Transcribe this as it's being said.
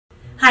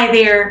Hi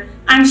there,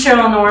 I'm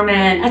Cheryl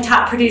Norman, a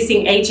top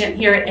producing agent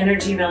here at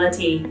Energy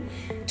Realty.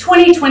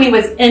 2020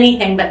 was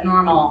anything but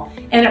normal,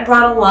 and it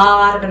brought a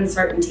lot of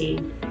uncertainty,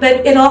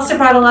 but it also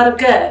brought a lot of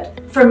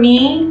good. For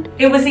me,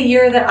 it was a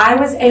year that I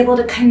was able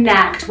to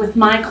connect with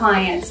my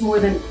clients more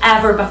than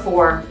ever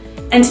before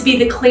and to be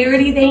the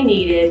clarity they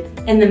needed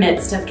in the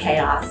midst of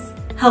chaos,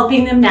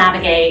 helping them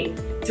navigate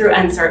through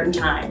uncertain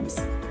times.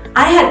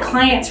 I had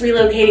clients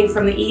relocating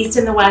from the East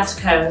and the West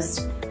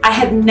Coast I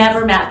had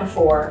never met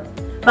before,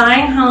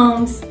 buying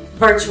homes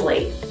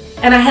virtually,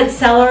 and I had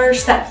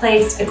sellers that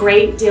placed a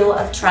great deal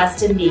of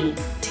trust in me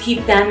to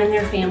keep them and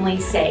their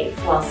families safe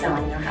while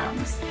selling their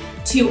homes.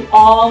 To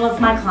all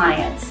of my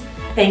clients,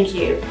 thank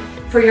you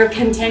for your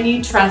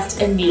continued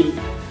trust in me.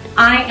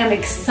 I am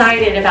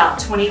excited about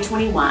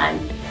 2021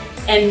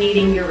 and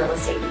meeting your real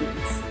estate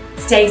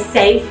needs. Stay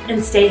safe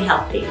and stay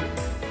healthy.